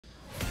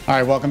All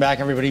right, welcome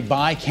back, everybody.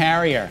 By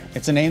Carrier.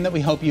 It's a name that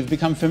we hope you've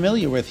become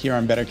familiar with here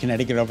on Better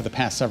Connecticut over the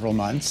past several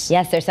months.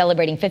 Yes, they're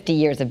celebrating 50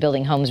 years of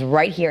building homes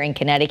right here in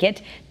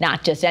Connecticut.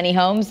 Not just any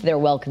homes, they're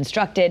well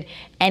constructed,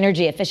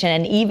 energy efficient,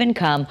 and even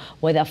come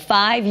with a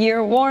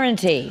 5-year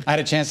warranty. I had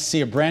a chance to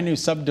see a brand new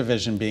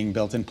subdivision being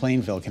built in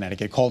Plainville,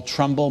 Connecticut called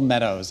Trumbull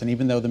Meadows. And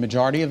even though the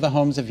majority of the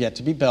homes have yet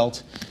to be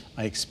built,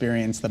 I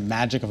experienced the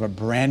magic of a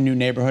brand new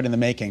neighborhood in the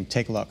making.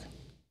 Take a look.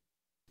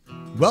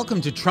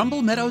 Welcome to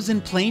Trumbull Meadows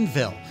in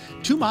Plainville.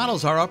 2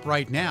 models are up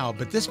right now,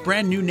 but this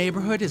brand new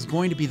neighborhood is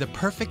going to be the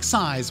perfect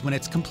size when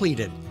it's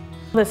completed.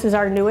 This is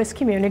our newest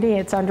community.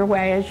 It's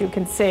underway, as you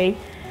can see.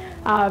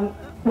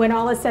 When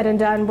all is said and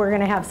done, we're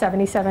going to have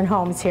 77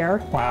 homes here.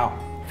 Wow.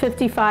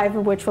 55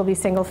 of which will be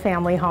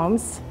single-family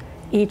homes,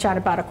 each on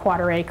about a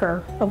 1/4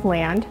 acre of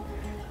land.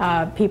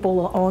 People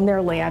will own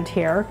their land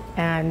here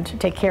and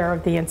take care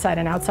of the inside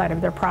and outside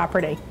of their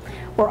property.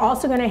 We're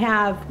also going to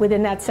have,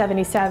 within that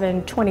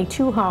 77,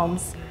 22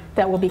 homes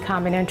that will be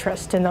common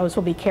interest, and those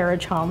will be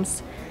carriage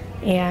homes.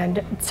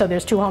 And so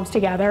there's 2 homes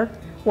together.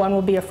 One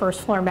will be a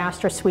first floor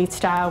master suite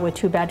style with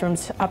 2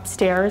 bedrooms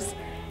upstairs,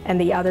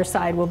 and the other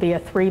side will be a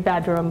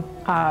 3-bedroom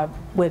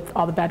with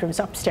all the bedrooms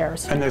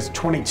upstairs. And there's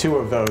 22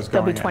 of those going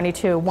There'll be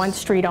 22, one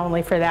street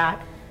only for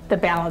that. The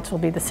balance will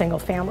be the single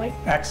family.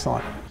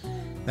 Excellent.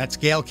 That's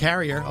Gail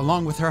Carrier,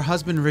 along with her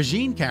husband,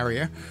 Regine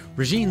Carrier.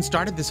 Regine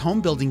started this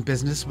home building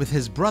business with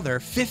his brother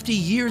 50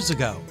 years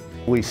ago.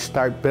 We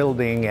start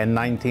building in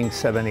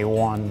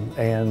 1971,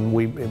 and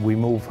we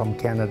moved from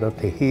Canada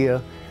to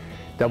here.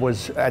 That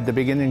was, at the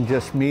beginning,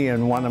 just me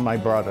and one of my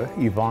brother,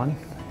 Yvonne,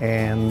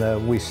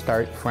 and we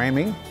start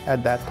framing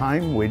at that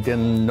time. We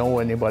didn't know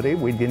anybody.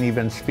 We didn't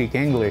even speak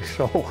English,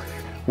 so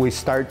we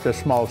start the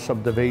small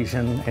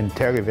subdivision in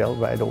Terryville,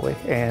 by the way,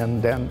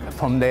 and then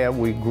from there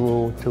we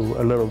grew to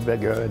a little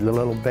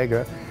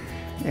bigger,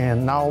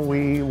 and now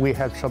we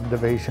have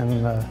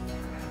subdivision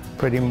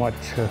pretty much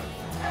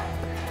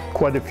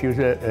quite a few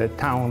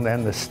town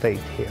and the state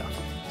here.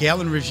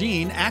 Gail and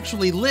Regine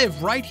actually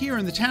live right here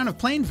in the town of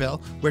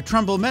Plainville, where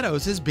Trumbull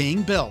Meadows is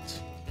being built.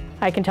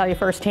 I can tell you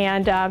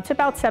firsthand, it's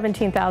about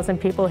 17,000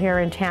 people here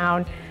in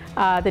town.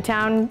 The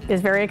town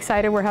is very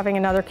excited. We're having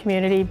another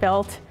community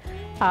built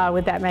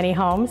with that many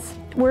homes.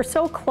 We're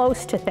so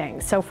close to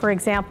things. So for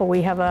example,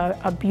 we have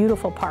a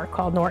beautiful park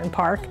called Norton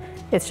Park.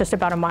 It's just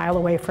about a mile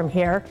away from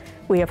here.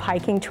 We have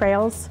hiking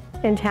trails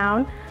in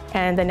town,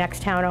 and the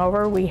next town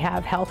over we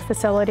have health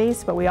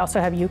facilities, but we also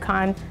have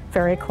UConn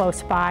very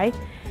close by.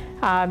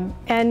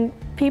 And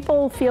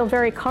people feel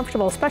very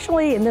comfortable,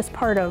 especially in this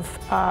part of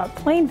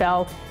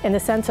Plainville, in the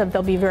sense of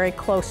they'll be very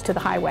close to the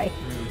highway.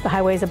 The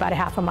highway is about a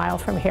half a mile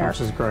from here.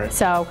 Which is great.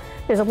 So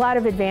there's a lot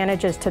of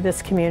advantages to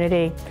this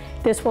community.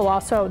 This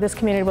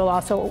community will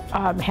also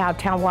have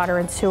town water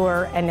and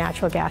sewer and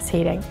natural gas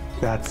heating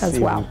as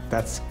well.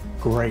 That's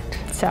great.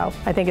 So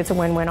I think it's a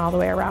win-win all the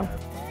way around.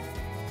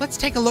 Let's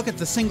take a look at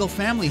the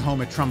single-family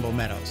home at Trumbull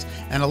Meadows,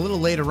 and a little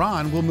later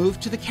on, we'll move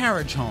to the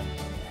carriage home.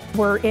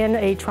 We're in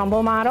a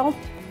Trumbull model,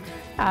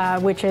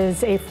 which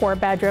is a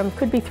 4-bedroom,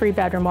 could be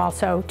 3-bedroom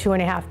also,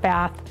 2.5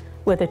 bath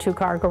with a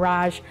 2-car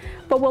garage.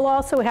 But we'll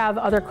also have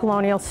other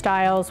colonial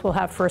styles. We'll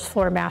have first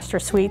floor master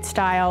suite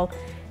style,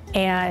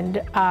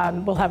 and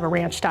we'll have a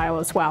ranch style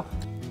as well.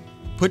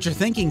 Put your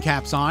thinking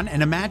caps on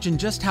and imagine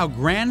just how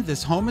grand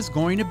this home is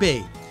going to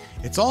be.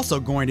 It's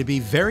also going to be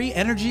very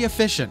energy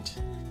efficient.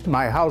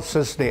 My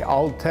houses, they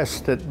all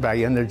tested by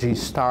Energy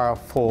Star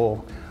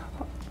for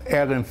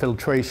air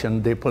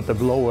infiltration. They put the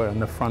blower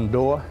in the front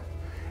door,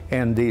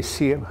 and they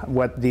see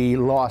what the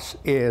loss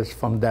is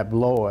from that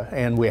blower,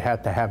 and we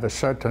had to have a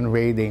certain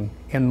rating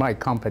in my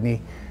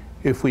company.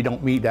 If we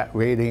don't meet that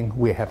rating,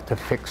 we have to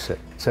fix it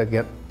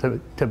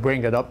to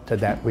bring it up to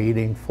that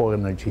rating for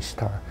Energy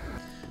Star.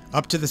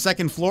 Up to the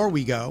 2nd floor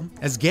we go.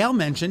 As Gail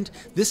mentioned,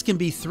 this can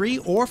be 3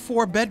 or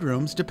 4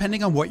 bedrooms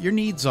depending on what your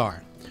needs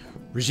are.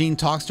 Regine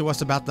talks to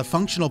us about the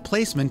functional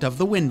placement of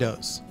the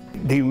windows.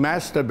 The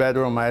master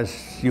bedroom,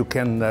 as you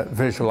can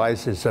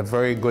visualize, is a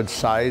very good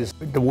size.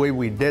 The way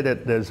we did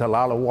it, there's a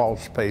lot of wall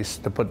space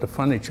to put the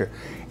furniture.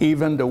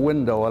 Even the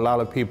window, a lot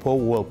of people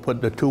will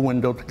put the 2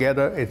 windows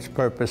together. It's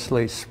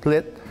purposely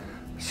split,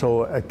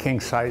 so a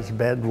king-size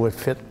bed would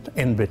fit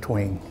in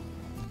between.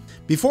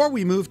 Before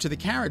we move to the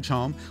carriage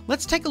home,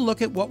 let's take a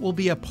look at what will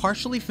be a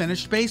partially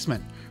finished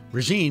basement.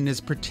 Regine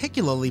is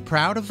particularly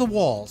proud of the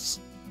walls.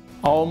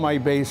 All my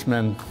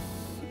basements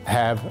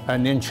have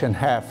 1.5 inch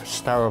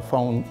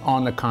styrofoam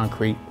on the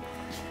concrete,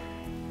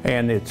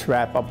 and it's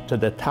wrapped up to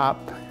the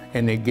top,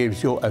 and it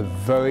gives you a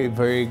very,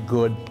 very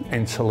good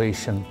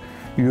insulation.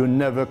 You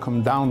never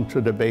come down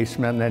to the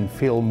basement and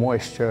feel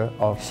moisture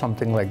or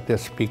something like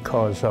this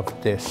because of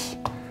this.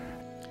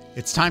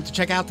 It's time to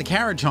check out the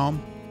carriage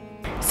home.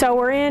 So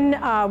we're in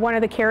one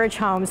of the carriage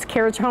homes.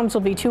 Carriage homes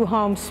will be 2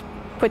 homes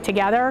put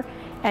together,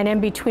 and in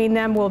between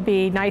them will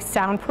be nice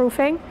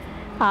soundproofing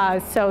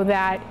so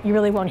that you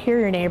really won't hear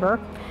your neighbor.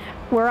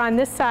 We're on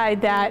this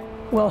side that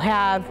will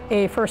have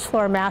a first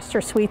floor master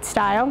suite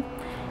style,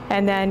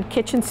 and then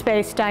kitchen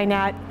space,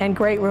 dinette, and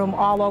great room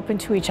all open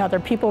to each other.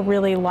 People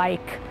really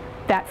like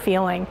that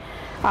feeling.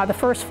 The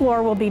first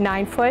floor will be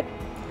 9-foot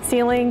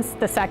ceilings.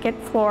 The second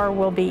floor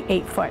will be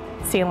 8-foot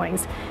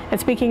ceilings. And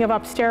speaking of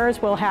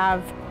upstairs, we'll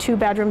have 2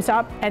 bedrooms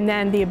up, and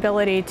then the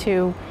ability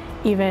to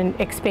even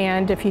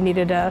expand if you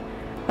needed a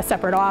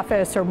separate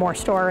office or more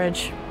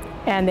storage,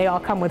 and they all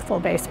come with full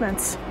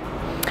basements.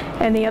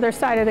 And the other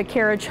side of the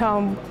carriage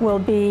home will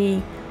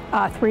be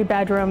 3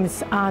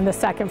 bedrooms on the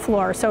second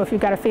floor. So if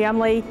you've got a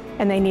family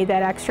and they need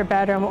that extra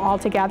bedroom all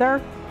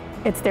together,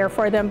 it's there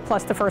for them.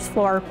 Plus the first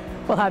floor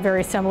will have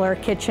very similar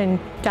kitchen,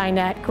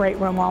 dinette, great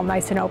room, all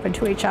nice and open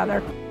to each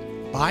other.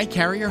 By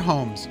Carrier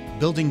Homes,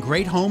 building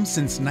great homes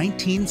since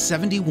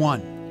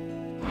 1971.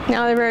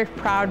 Now they're very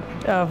proud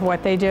of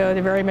what they do.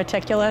 They're very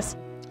meticulous.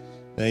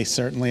 They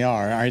certainly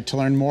are. All right, to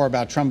learn more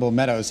about Trumbull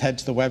Meadows, head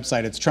to the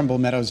website. It's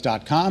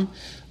trumblemeadows.com.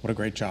 What a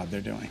great job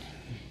they're doing.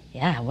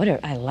 Yeah,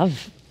 I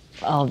love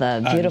all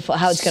the beautiful,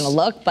 how it's going to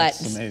look, but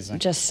it's amazing.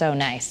 Just so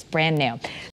nice, brand new.